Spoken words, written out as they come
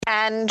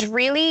And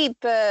really,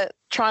 the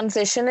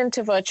transition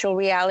into virtual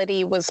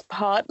reality was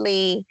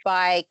partly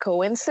by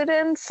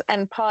coincidence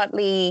and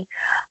partly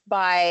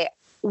by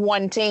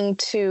wanting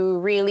to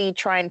really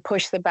try and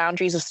push the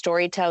boundaries of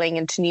storytelling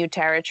into new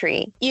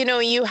territory. You know,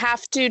 you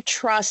have to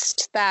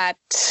trust that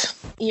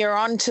you're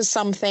onto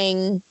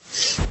something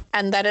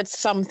and that it's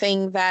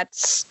something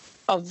that's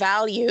of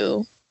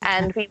value.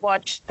 And we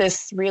watched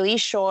this really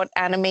short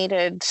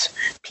animated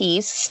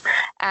piece,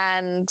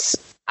 and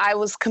I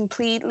was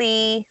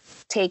completely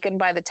taken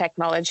by the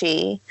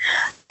technology.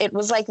 It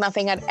was like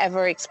nothing I'd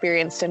ever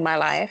experienced in my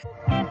life.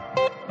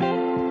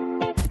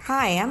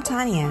 Hi, I'm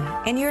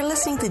Tanya, and you're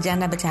listening to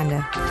Janda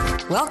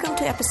Bachanda. Welcome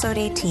to episode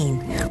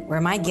 18,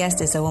 where my guest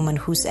is a woman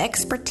whose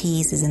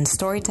expertise is in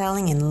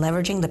storytelling and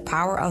leveraging the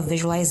power of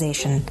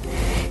visualization.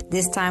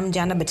 This time,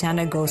 Janda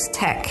Bachanda goes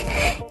tech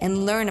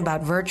and learn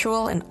about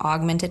virtual and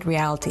augmented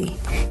reality,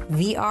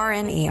 VR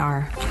and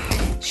AR.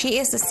 She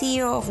is the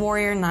CEO of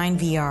Warrior 9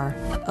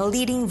 VR, a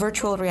leading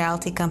virtual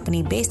reality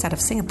company based out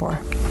of Singapore.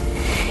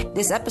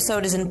 This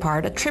episode is in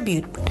part a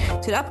tribute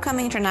to the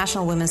upcoming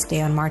International Women's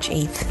Day on March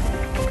 8th.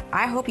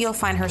 I hope you'll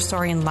find her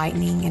story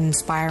enlightening and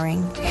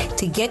inspiring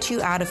to get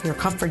you out of your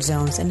comfort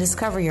zones and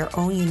discover your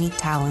own unique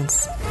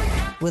talents.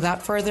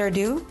 Without further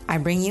ado, I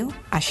bring you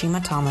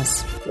Ashima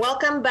Thomas.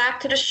 Welcome back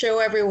to the show,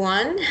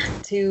 everyone,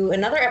 to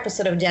another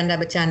episode of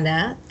Janda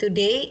Bachanda.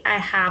 Today, I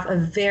have a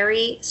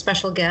very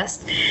special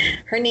guest.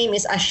 Her name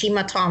is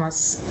Ashima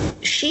Thomas.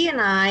 She and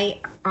I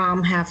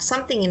have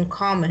something in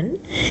common,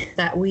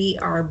 that we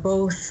are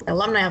both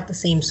alumni of the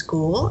same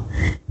school,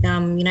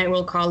 United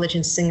World College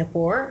in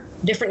Singapore.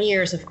 Different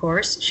years, of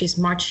course. She's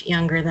much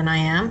younger than I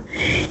am.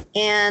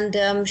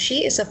 And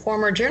she is a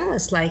former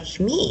journalist like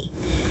me.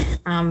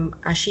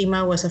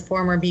 Ashima was a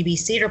former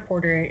BBC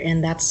reporter,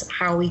 and that's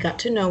how we got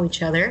to know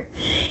each other.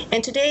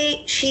 And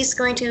today she's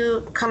going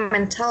to come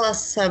and tell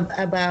us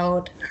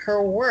about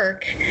her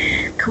work,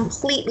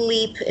 complete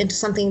leap into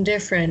something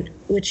different,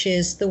 which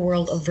is the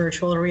world of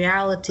virtual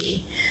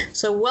reality.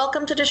 So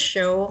welcome to the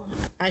show,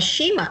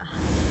 Ashima.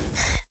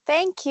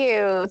 Thank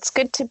you. It's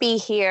good to be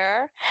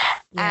here.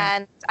 Yeah.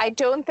 And I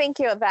don't think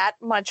you're that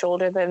much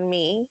older than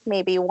me,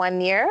 maybe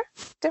 1 year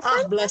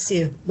different. Oh, bless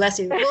you. Bless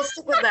you. We'll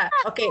stick with that.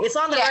 Okay, it's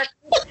on the record.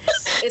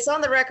 It's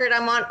on the record.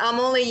 I'm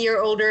only a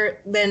year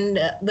older than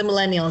the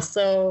millennials,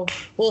 so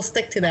we'll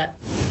stick to that.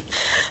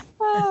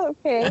 Oh,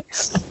 okay.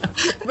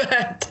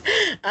 But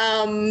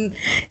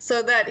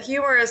so that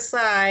humor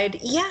aside,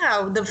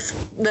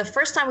 the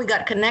first time we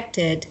got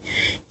connected,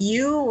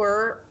 you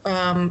were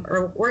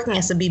working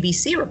as a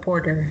BBC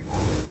reporter.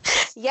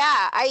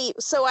 Yeah,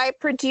 I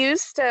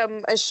produced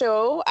a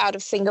show out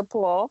of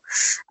Singapore,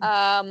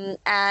 I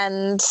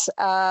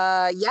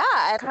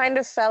kind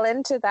of fell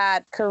into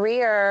that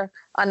career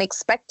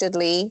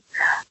unexpectedly,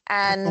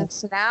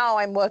 and now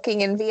I'm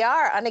working in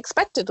VR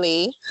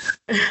unexpectedly.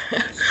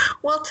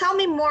 Well, tell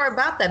me more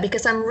about that,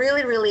 because I'm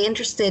really, really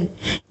interested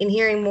in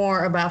hearing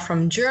more about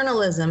from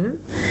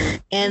journalism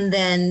and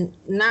then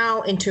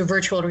now into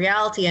virtual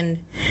reality.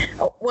 And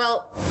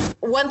well,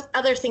 one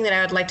other thing that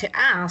I would like to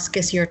ask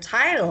is your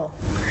title.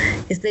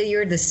 Is that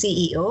you're the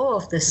CEO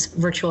of this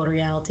virtual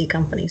reality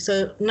company.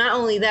 So not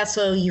only that,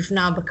 so you've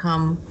now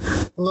become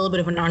a little bit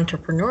of an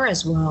entrepreneur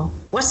as well.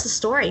 What's the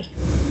story?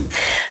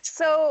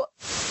 So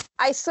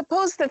I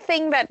suppose the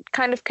thing that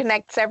kind of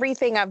connects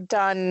everything I've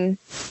done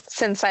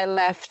since I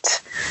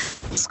left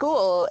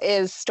school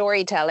is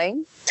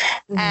storytelling.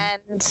 Mm-hmm.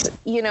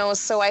 And,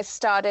 so I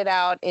started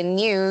out in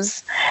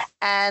news,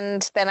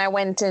 and then I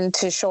went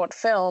into short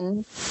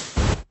film.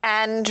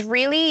 And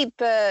really,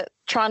 the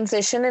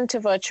transition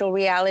into virtual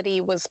reality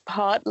was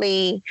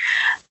partly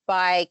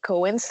by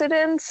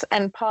coincidence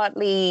and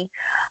partly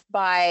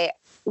by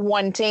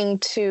wanting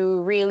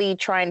to really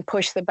try and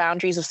push the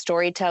boundaries of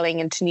storytelling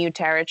into new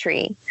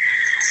territory.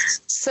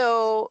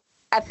 So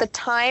at the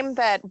time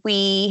that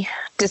we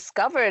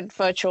discovered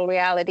virtual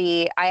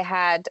reality, I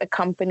had a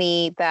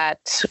company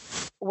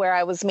where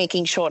I was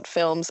making short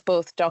films,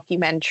 both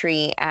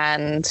documentary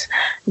and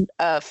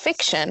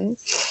fiction.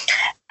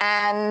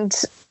 And,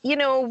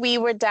 we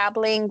were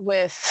dabbling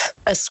with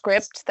a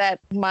script that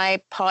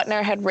my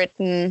partner had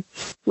written,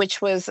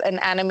 which was an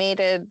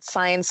animated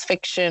science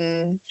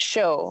fiction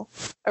show,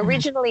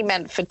 originally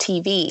meant for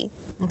TV.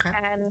 Okay.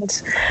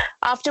 And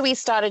after we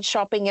started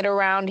shopping it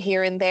around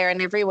here and there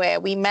and everywhere,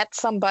 we met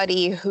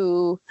somebody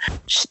who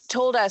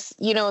told us,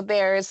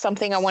 there's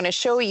something I want to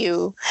show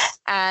you.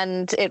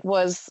 And it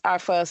was our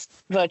first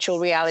virtual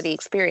reality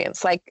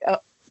experience,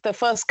 the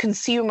first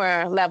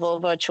consumer level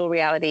virtual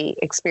reality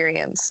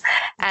experience.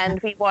 And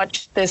we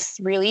watched this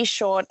really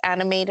short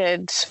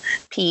animated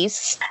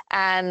piece,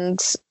 and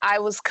I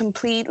was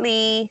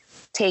completely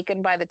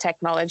taken by the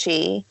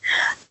technology.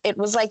 It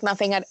was like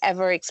nothing I'd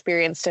ever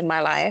experienced in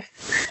my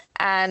life.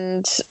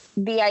 And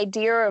the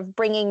idea of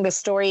bringing the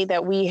story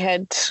that we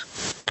had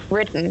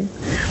written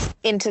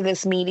into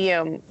this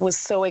medium was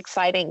so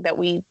exciting that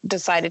we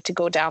decided to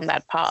go down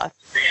that path.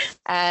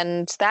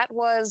 And that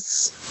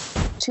was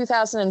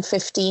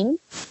 2015.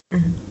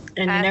 And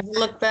you never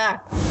looked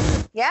back.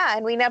 Yeah,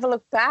 and we never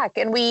looked back.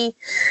 And we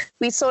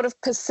sort of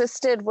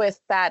persisted with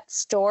that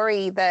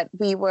story that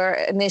we were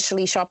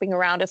initially shopping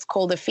around. It's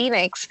called The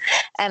Phoenix.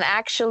 And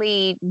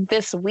actually,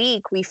 this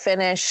week we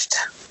finished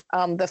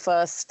the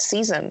first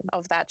season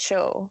of that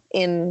show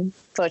in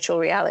virtual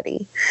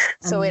reality.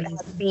 So It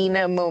has been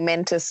a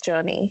momentous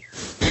journey.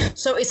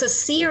 So it's a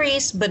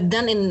series, but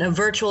done in a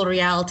virtual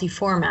reality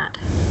format.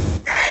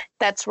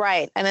 That's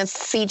right. And it's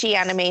CG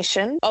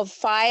animation of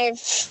 5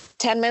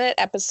 10-minute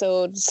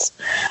episodes,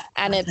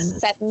 and it's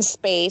set in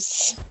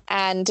space,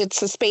 and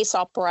it's a space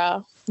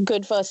opera,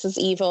 good versus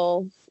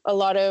evil, a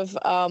lot of,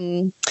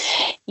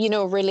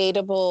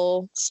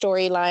 relatable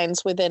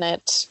storylines within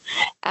it.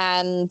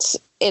 And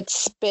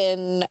it's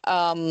been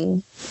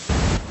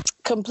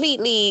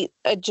completely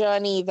a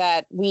journey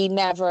that we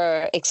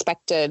never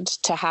expected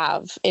to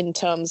have in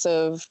terms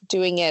of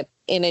doing it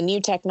in a new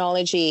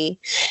technology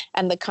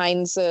and the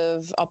kinds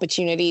of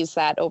opportunities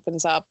that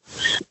opens up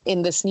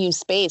in this new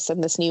space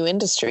and this new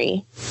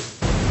industry.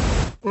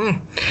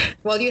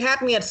 Well, you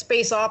had me at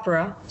space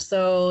opera,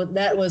 so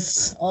that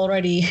was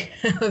already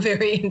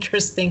very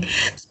interesting.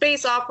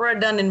 Space opera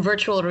done in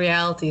virtual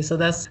reality, so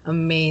that's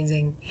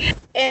amazing.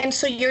 And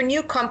so your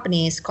new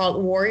company is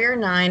called Warrior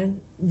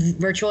 9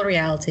 Virtual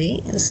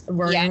Reality,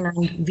 Warrior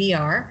 9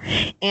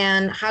 VR,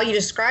 and how you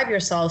describe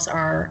yourselves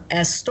are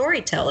as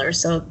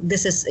storytellers. So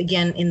this is,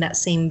 again, in that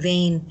same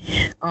vein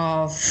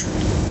of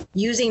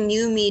using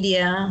new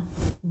media,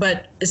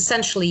 but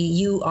essentially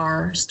you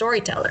are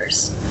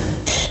storytellers.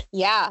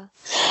 Yeah.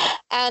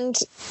 And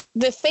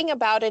the thing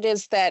about it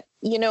is that,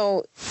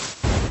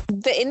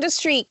 the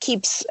industry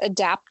keeps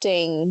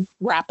adapting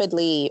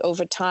rapidly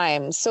over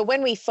time. So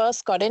when we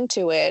first got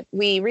into it,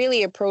 we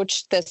really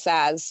approached this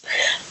as,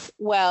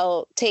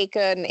 well, take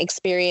an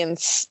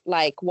experience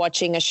like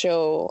watching a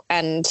show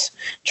and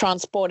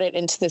transport it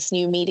into this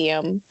new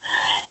medium.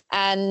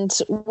 And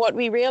what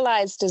we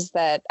realized is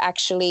that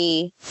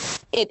actually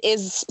it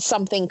is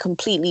something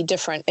completely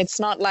different. It's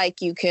not like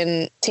you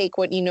can take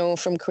what you know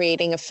from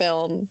creating a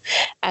film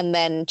and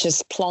then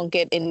just plonk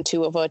it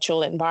into a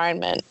virtual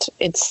environment.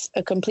 It's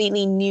a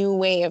completely new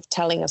way of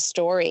telling a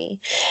story.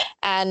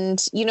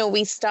 And,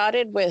 we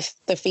started with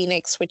The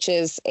Phoenix, which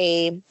is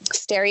a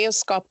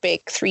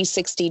stereoscopic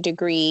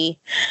 360-degree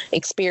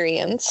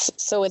experience.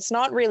 So it's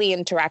not really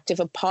interactive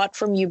apart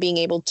from you being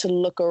able to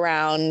look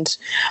around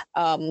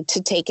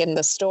to take in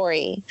the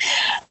story.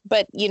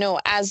 But,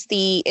 as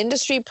the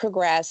industry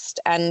progressed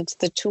and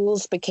the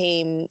tools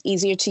became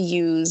easier to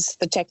use,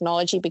 the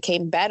technology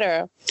became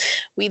better,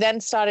 we then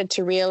started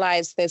to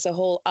realize there's a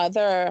whole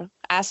other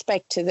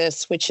aspect to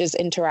this, which is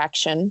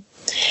interaction.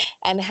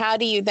 And how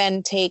do you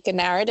then take a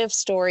narrative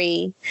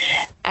story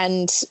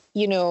and,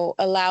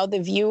 allow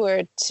the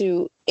viewer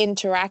to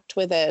interact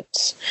with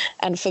it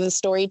and for the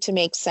story to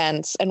make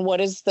sense? And what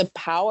is the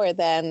power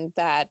then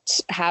that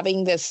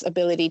having this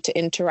ability to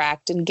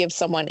interact and give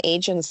someone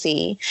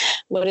agency,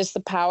 what is the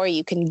power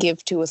you can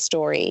give to a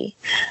story?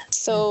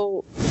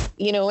 So,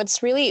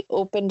 it's really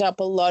opened up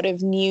a lot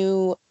of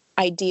new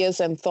ideas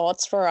and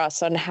thoughts for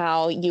us on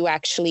how you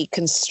actually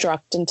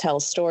construct and tell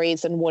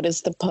stories and what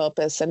is the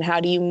purpose and how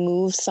do you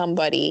move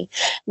somebody,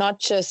 not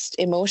just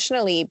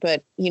emotionally,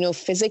 but,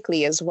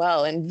 physically as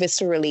well. And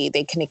viscerally,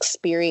 they can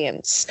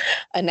experience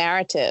a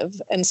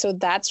narrative. And so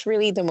that's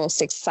really the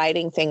most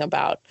exciting thing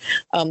about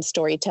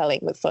storytelling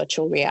with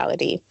virtual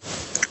reality.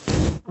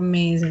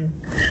 Amazing.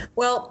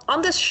 Well,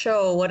 on this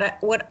show,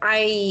 what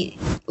I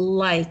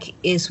like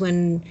is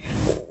when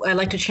I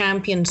like to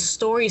champion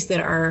stories that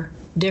are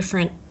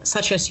different,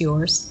 such as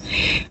yours,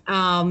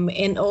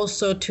 and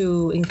also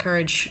to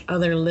encourage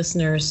other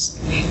listeners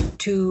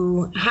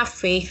to have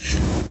faith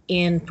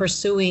in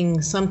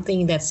pursuing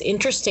something that's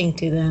interesting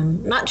to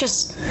them. Not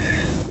just,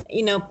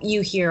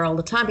 you hear all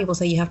the time people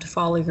say you have to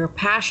follow your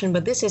passion,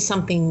 but this is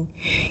something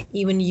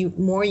even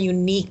more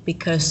unique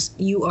because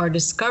you are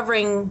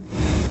discovering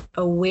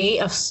a way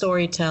of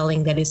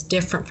storytelling that is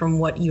different from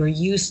what you're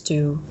used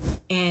to,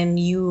 and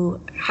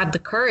you had the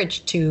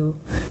courage to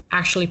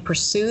actually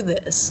pursue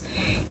this.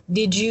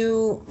 Did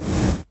you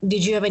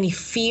have any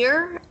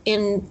fear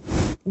in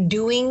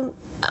doing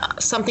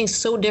something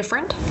so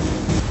different?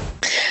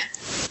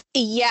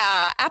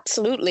 Yeah,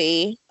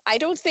 absolutely. I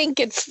don't think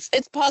it's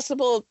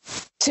possible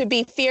to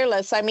be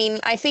fearless. I mean,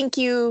 I think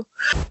you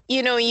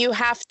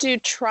have to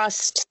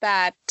trust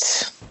that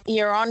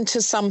you're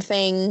onto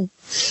something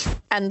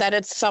and that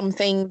it's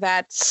something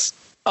that's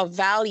of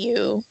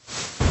value.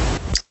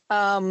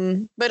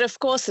 But of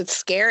course it's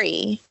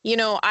scary.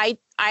 I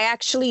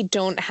actually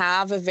don't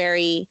have a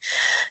very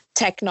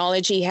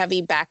technology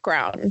heavy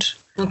background.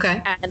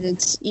 Okay.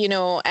 And,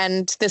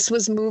 and this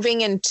was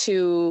moving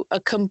into a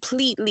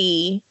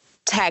completely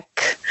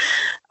tech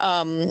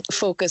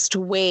focused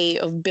way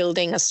of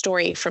building a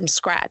story from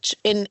scratch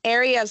in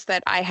areas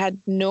that I had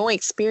no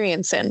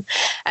experience in.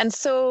 And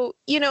so,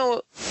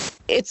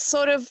 it's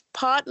sort of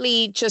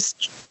partly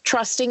just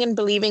trusting and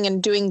believing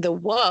and doing the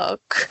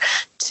work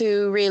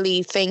to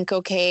really think,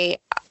 okay,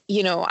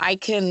 I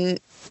can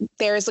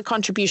there is a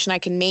contribution I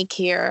can make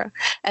here,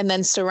 and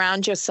then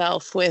surround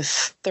yourself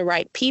with the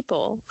right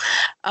people.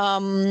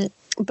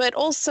 But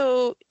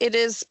also it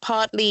is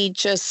partly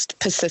just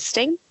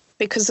persisting,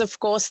 because of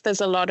course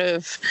there's a lot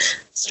of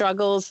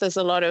struggles, there's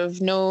a lot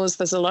of no's,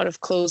 there's a lot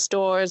of closed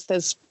doors.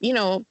 There's,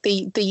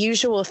 the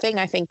usual thing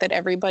I think that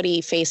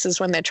everybody faces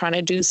when they're trying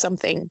to do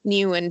something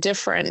new and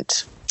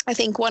different. I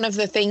think one of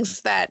the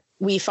things that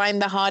we find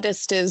the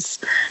hardest is,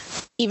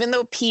 even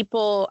though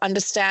people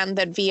understand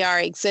that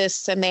VR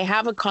exists and they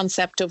have a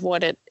concept of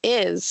what it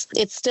is,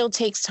 it still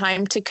takes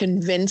time to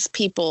convince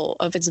people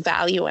of its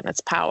value and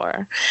its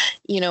power,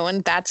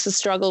 and that's a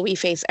struggle we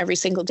face every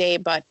single day.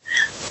 But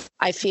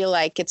I feel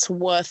like it's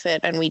worth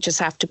it, and we just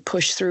have to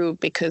push through,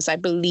 because I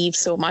believe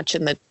so much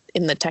in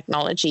the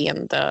technology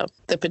and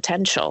the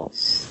potential.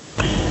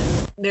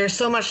 There's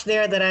so much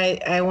there that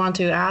I want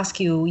to ask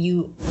you.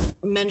 You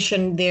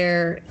mentioned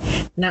there,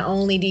 not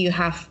only do you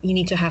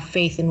need to have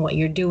faith in what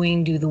you're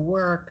doing, do the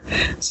work,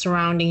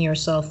 surrounding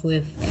yourself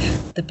with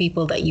the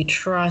people that you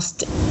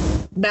trust.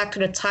 Back to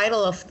the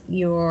title of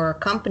your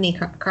company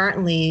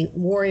currently,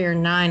 Warrior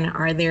 9.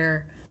 Are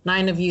there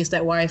 9 of you? Is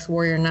that why it's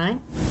Warrior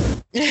 9?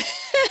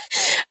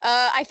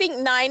 I think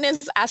 9 is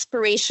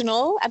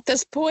aspirational at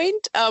this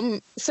point.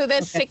 So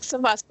there's 6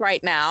 of us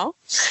right now.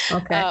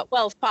 Okay.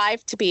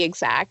 5 to be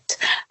exact.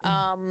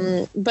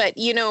 But,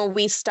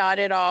 we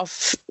started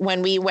off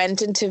when we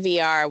went into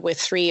VR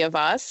with 3 of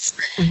us.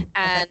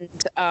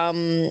 And,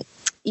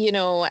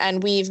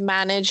 and we've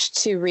managed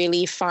to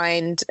really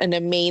find an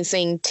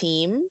amazing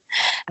team.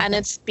 And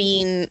it's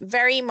been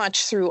very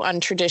much through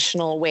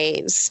untraditional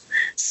ways.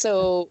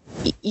 So,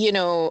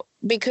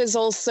 because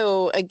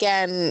also,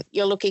 again,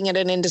 you're looking at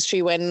an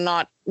industry where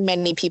not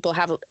many people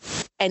have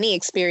any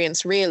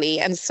experience really.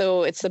 And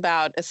so it's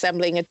about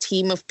assembling a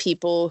team of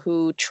people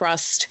who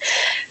trust,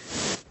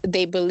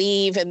 they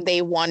believe, and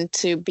they want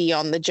to be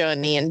on the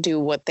journey and do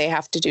what they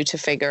have to do to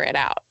figure it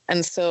out.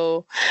 And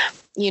so,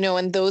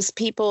 and those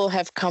people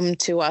have come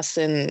to us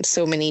in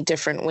so many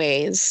different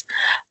ways.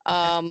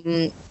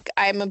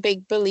 I'm a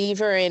big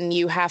believer in,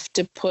 you have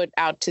to put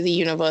out to the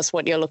universe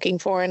what you're looking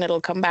for, and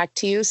it'll come back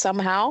to you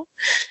somehow.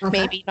 Okay.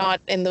 Maybe not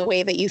in the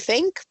way that you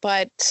think,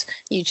 but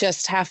you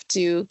just have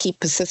to keep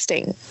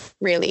persisting,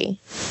 really.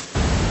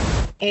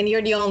 And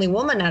you're the only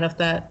woman out of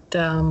that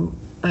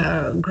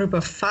group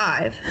of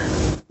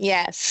 5.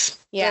 Yes.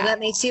 Yeah. So that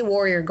makes you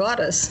warrior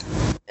goddess.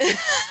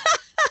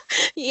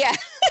 Yeah.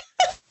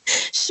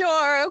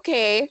 Sure.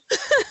 Okay.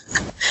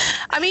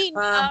 I mean,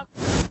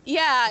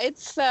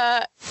 it's,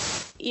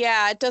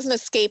 it doesn't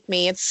escape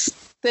me.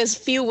 There's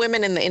few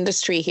women in the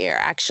industry here,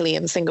 actually,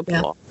 in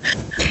Singapore. Yeah.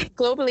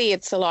 Globally,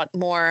 it's a lot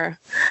more,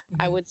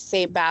 I would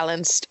say,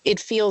 balanced. It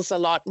feels a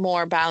lot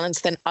more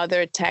balanced than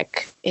other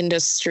tech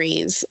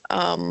industries.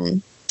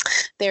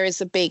 There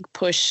is a big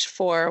push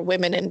for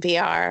women in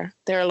VR.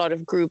 There are a lot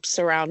of groups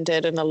around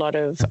it, and a lot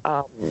of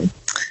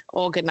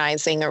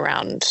organizing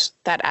around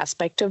that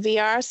aspect of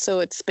VR. So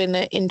it's been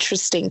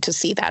interesting to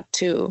see that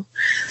too.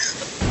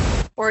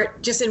 Or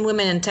just in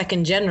women in tech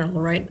in general,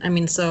 right? I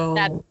mean, so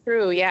that's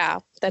true. Yeah,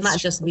 that's not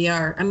just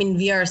VR. I mean,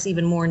 VR is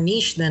even more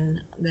niche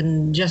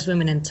than just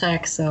women in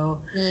tech.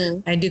 So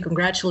I do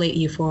congratulate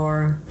you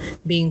for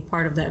being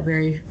part of that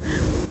very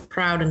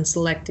proud and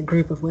select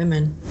group of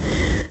women.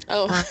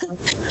 Oh.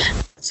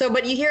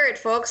 But you hear it,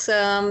 folks.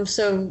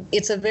 So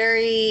it's a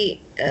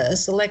very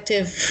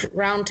selective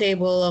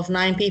roundtable of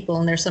 9 people,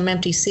 and there's some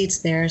empty seats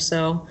there.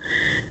 So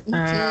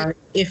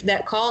if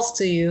that calls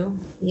to you,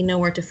 you know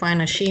where to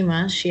find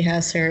Ashima. She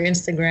has her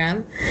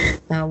Instagram,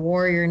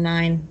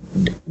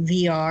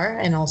 Warrior9VR,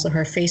 and also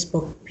her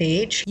Facebook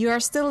page. You are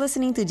still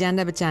listening to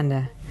Janda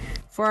Bachanda.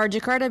 For our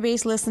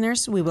Jakarta-based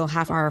listeners, we will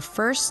have our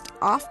first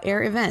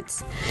off-air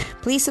events.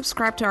 Please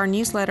subscribe to our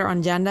newsletter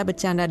on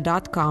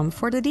jandabachanda.com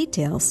for the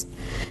details.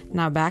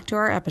 Now back to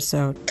our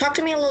episode. Talk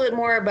to me a little bit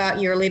more about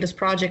your latest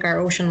project, Our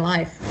Ocean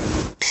Life.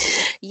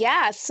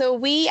 Yeah, so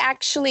we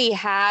actually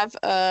have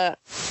a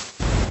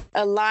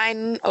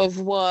line of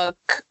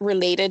work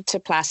related to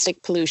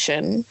plastic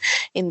pollution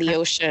in the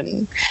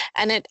ocean.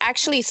 And it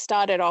actually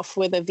started off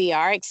with a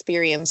VR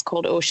experience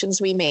called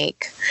Oceans We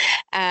Make.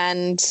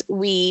 And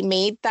we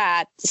made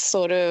that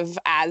sort of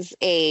as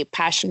a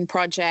passion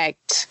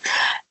project.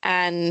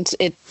 And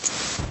it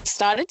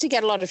started to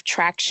get a lot of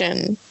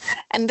traction.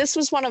 And this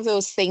was one of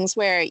those things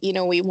where,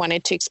 we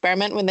wanted to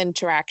experiment with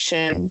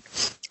interaction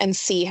and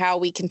see how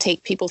we can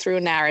take people through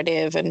a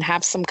narrative and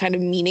have some kind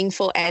of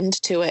meaningful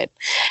end to it.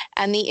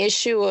 And the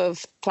issue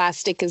of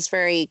plastic is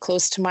very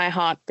close to my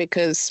heart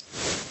because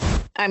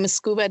I'm a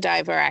scuba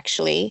diver,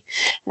 actually.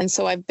 And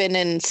so I've been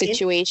in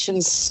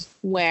situations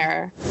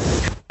where,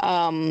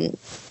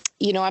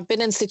 I've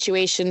been in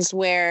situations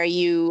where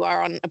you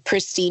are on a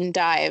pristine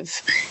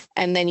dive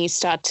and then you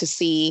start to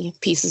see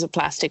pieces of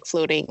plastic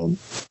floating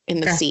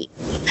in the sea.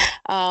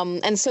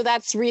 And so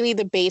that's really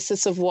the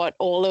basis of what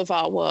all of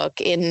our work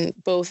in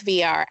both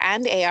VR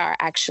and AR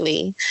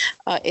actually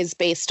is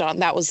based on.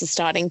 That was the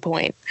starting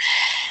point.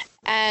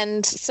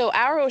 And so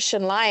Our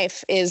Ocean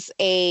Life is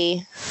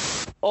a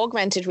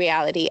augmented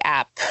reality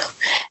app.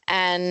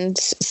 And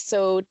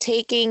so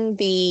taking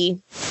the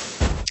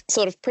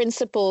sort of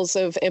principles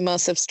of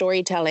immersive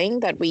storytelling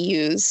that we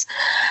use,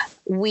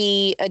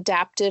 we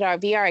adapted our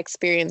VR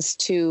experience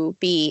to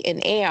be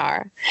in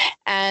AR.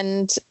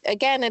 And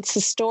again, it's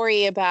a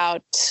story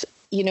about,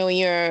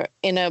 you're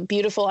in a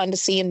beautiful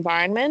undersea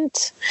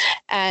environment,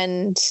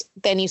 and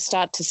then you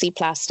start to see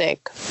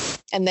plastic,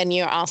 and then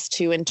you're asked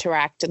to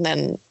interact, and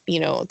then,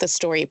 the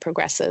story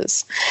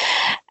progresses.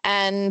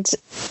 And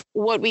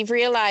what we've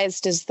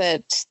realized is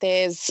that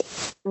there's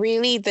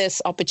really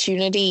this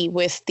opportunity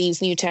with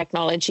these new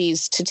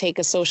technologies to take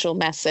a social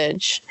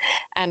message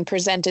and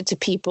present it to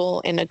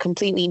people in a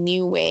completely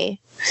new way,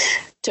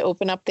 to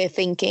open up their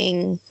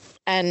thinking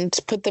and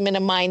put them in a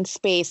mind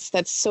space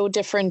that's so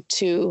different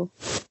to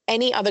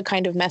any other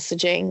kind of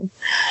messaging.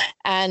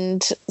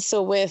 And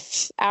so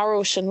with Our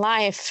Ocean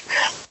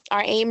Life,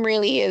 our aim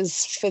really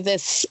is for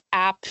this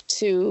app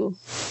to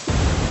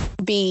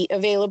be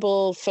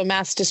available for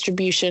mass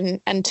distribution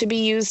and to be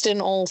used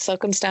in all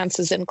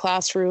circumstances, in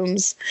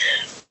classrooms,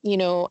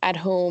 at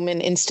home,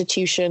 in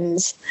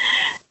institutions,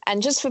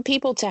 and just for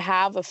people to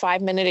have a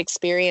 5-minute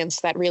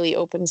experience that really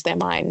opens their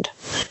mind.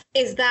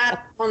 Is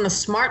that on a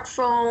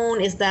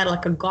smartphone? Is that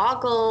like a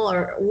goggle,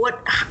 or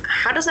what?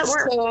 How does that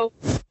work? So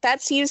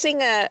that's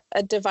using a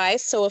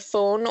device, so a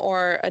phone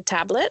or a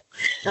tablet.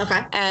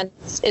 Okay. And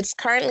it's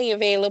currently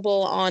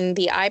available on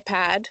the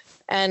iPad,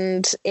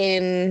 and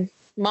in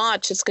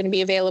March, it's going to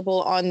be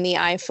available on the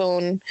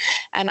iPhone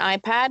and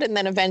iPad, and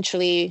then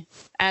eventually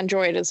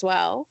Android as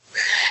well.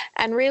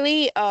 And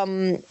really,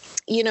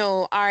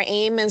 our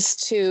aim is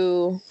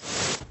to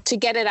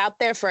get it out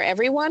there for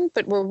everyone,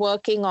 but we're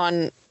working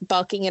on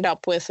bulking it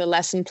up with a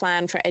lesson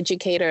plan for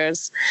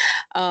educators.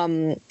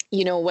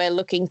 We're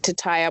looking to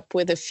tie up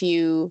with a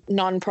few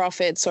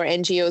nonprofits or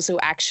NGOs who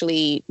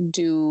actually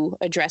do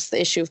address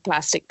the issue of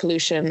plastic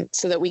pollution,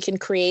 so that we can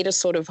create a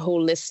sort of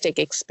holistic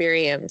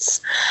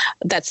experience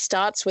that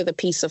starts with a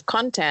piece of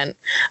content,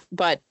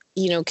 but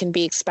can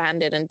be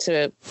expanded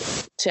into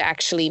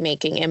actually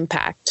making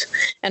impact.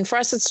 And for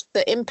us, it's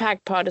the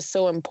impact part is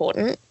so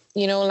important.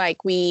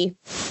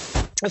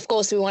 Of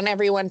course, we want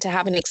everyone to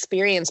have an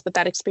experience, but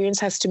that experience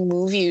has to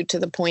move you to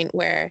the point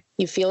where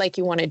you feel like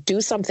you want to do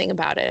something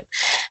about it.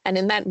 And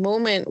in that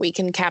moment, we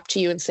can capture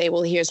you and say,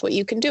 well, here's what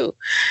you can do.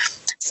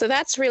 So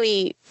that's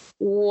really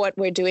what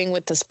we're doing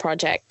with this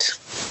project.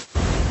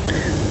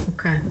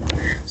 Okay.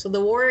 So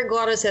the warrior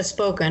goddess has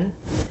spoken.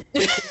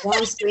 She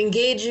wants to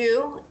engage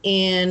you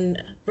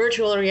in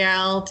virtual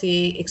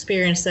reality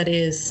experience that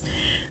is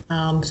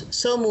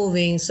so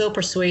moving, so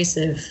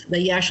persuasive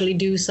that you actually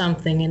do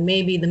something. And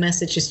maybe the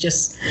message is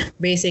just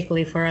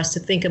basically for us to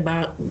think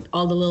about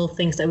all the little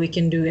things that we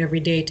can do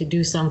every day to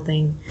do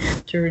something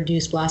to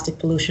reduce plastic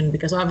pollution,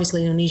 because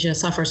obviously Indonesia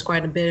suffers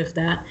quite a bit of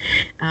that.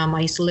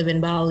 I used to live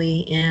in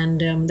Bali,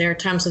 and there are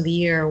times of the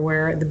year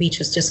where the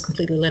beach is just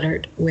completely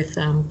littered with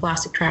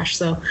plastic trash.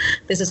 So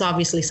this is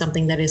obviously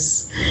something that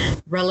is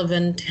relevant,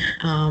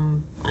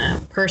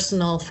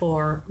 personal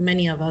for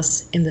many of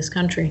us in this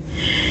country.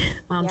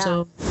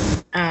 So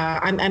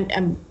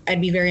I'd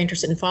be very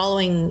interested in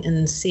following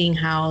and seeing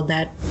how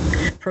that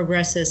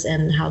progresses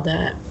and how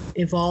that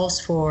evolves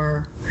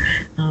for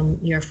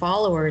your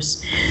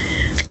followers.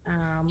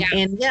 How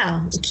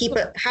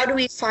do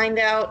we find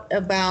out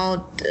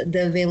about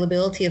the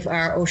availability of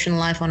Our Ocean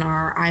Life on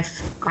our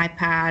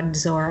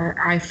iPads or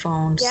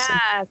iPhones?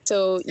 Yeah,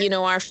 so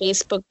our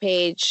Facebook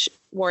page,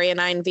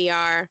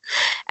 Warrior9VR,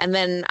 and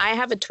then I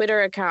have a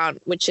Twitter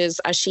account, which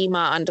is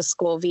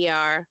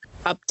Ashima_VR,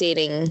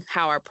 updating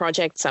how our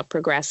projects are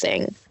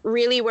progressing.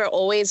 Really, we're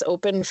always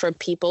open for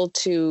people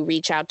to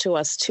reach out to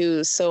us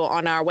too. So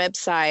on our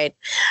website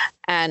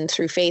and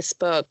through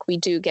Facebook, we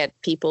do get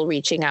people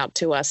reaching out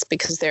to us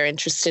because they're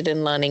interested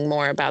in learning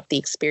more about the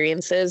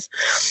experiences.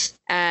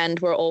 And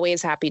we're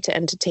always happy to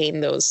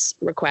entertain those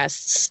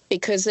requests.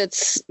 Because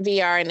it's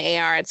VR and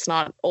AR, it's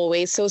not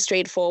always so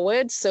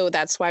straightforward. So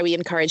that's why we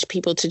encourage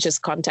people to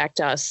just contact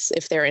us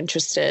if they're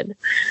interested.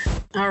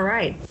 All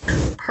right.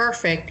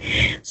 Perfect.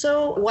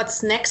 So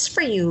what's next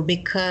for you?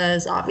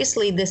 Because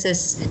obviously this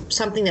is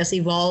something that's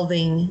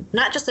evolving,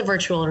 not just the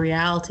virtual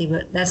reality,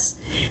 but that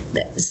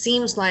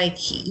seems like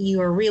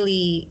you're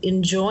really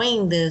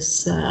enjoying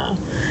this.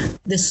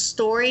 The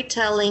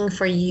storytelling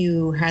for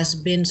you has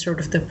been sort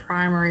of the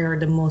primary or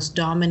the most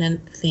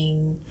dominant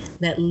thing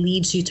that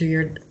leads you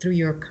through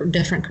your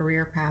different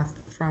career path,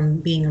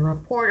 from being a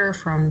reporter,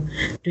 from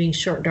doing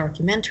short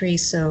documentaries,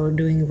 so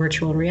doing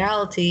virtual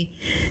reality.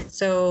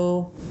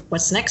 So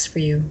what's next for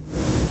you?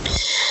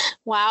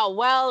 Wow.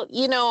 Well,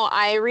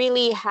 I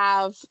really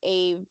have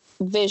a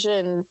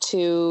vision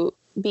to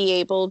be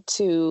able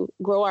to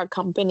grow our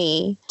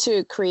company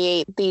to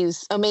create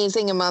these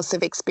amazing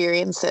immersive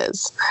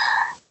experiences.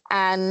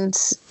 And,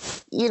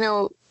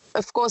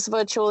 of course,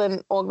 virtual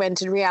and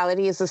augmented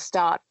reality is a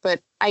start,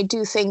 but I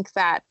do think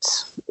that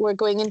we're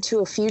going into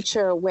a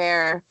future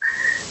where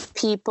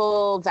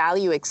people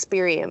value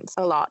experience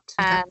a lot.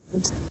 Okay.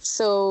 And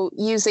so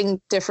using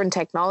different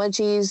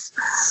technologies,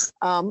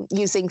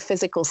 using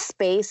physical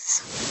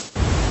space,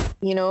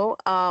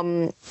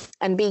 and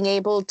being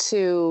able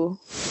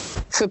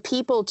for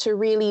people to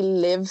really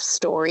live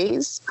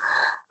stories.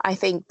 I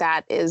think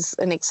that is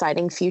an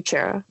exciting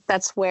future.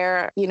 That's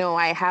where,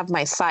 I have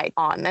my sight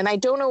on. And I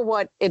don't know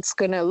what it's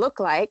going to look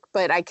like,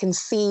 but I can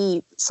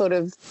see sort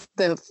of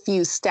the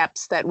few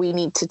steps that we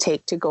need to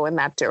take to go in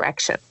that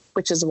direction,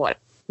 which is what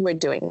we're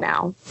doing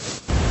now.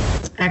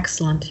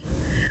 Excellent.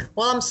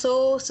 Well, I'm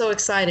so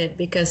excited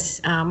because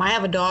I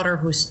have a daughter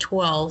who's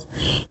 12,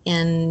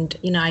 and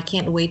I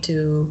can't wait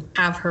to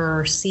have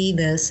her see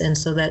this, and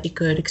so that she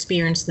could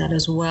experience that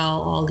as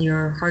well, all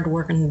your hard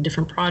work on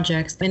different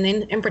projects. And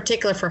in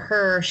particular for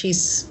her,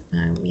 she's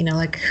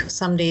like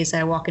some days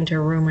I walk into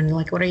her room and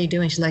like, what are you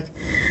doing? She's like,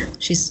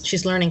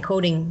 she's learning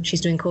coding.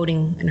 She's doing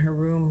coding in her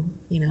room.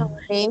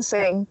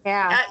 Amazing.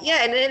 Yeah.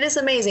 Yeah, and it is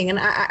amazing, and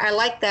I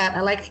like that.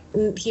 I like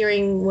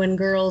hearing when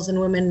girls and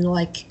women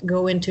like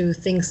go into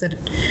things that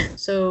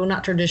so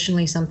not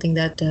traditionally something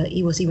that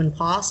it was even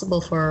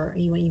possible for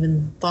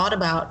even thought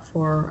about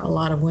for a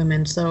lot of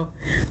women. So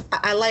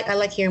I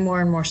like hearing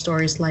more and more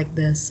stories like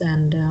this,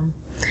 and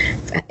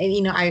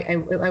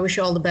I wish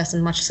you all the best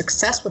and much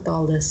success with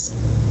all this.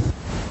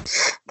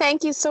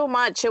 Thank you so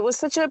much. It was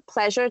such a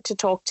pleasure to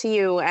talk to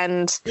you.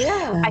 And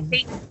yeah, I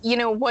think,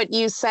 what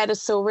you said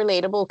is so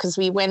relatable because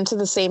we went to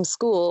the same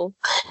school.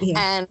 Yeah.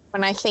 And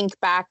when I think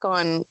back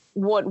on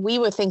what we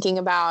were thinking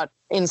about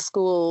in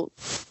school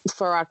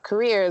for our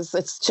careers,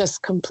 it's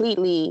just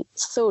completely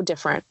so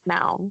different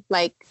now,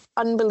 like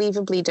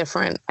unbelievably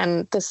different.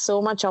 And there's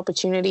so much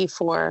opportunity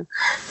for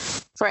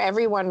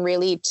everyone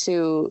really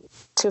to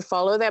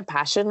follow their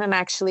passion and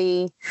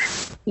actually,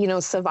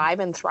 survive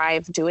and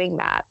thrive doing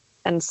that.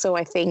 And so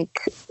I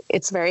think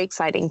it's very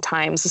exciting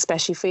times,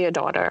 especially for your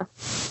daughter.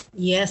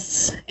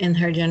 Yes, in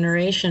her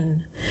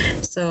generation.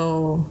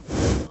 So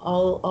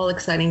all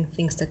exciting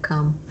things to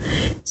come.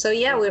 So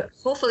yeah, we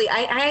hopefully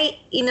I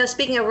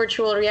speaking of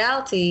virtual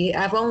reality,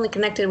 I've only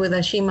connected with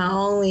Ashima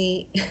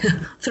only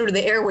through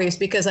the airwaves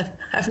because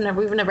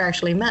we've never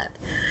actually met.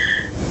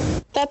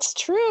 That's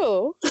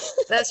true.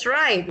 That's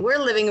right. We're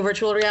living in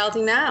virtual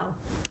reality now.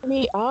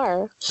 We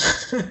are.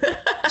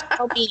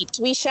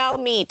 We shall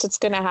meet. It's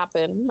going to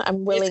happen.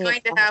 I'm willing. It's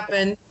going to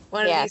happen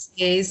one of these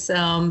days.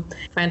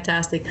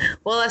 Fantastic.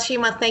 Well,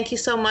 Ashima, thank you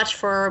so much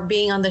for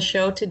being on the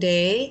show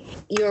today.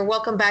 You're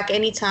welcome back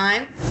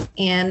anytime,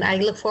 and I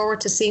look forward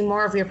to seeing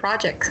more of your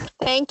projects.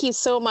 Thank you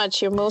so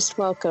much. You're most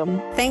welcome.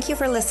 Thank you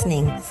for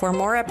listening. For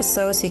more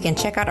episodes, you can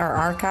check out our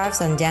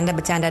archives on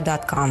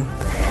jandabatanda.com.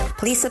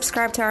 Please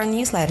subscribe to our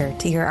newsletter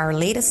to hear our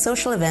latest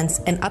social events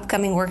and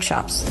upcoming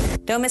workshops.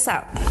 Don't miss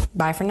out.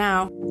 Bye for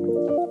now.